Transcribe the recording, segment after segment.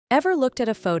Ever looked at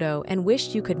a photo and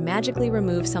wished you could magically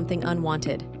remove something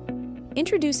unwanted?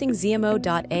 Introducing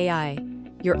ZMO.ai,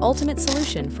 your ultimate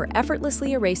solution for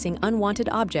effortlessly erasing unwanted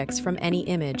objects from any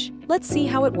image. Let's see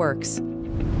how it works.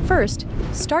 First,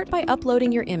 start by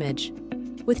uploading your image.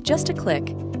 With just a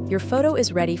click, your photo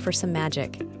is ready for some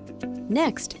magic.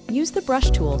 Next, use the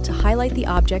brush tool to highlight the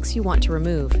objects you want to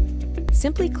remove.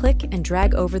 Simply click and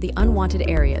drag over the unwanted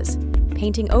areas,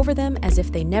 painting over them as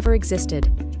if they never existed.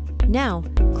 Now,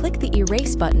 click the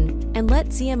Erase button and let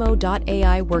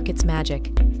ZMO.ai work its magic.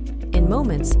 In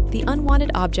moments, the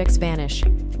unwanted objects vanish,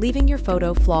 leaving your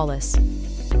photo flawless.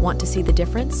 Want to see the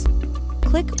difference?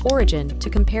 Click Origin to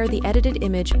compare the edited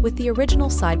image with the original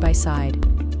side by side.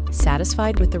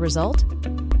 Satisfied with the result?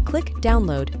 Click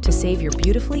Download to save your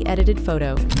beautifully edited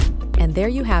photo. And there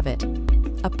you have it,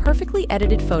 a perfectly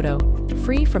edited photo,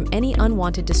 free from any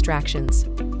unwanted distractions.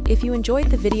 If you enjoyed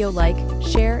the video, like,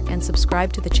 share, and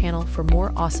subscribe to the channel for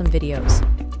more awesome videos.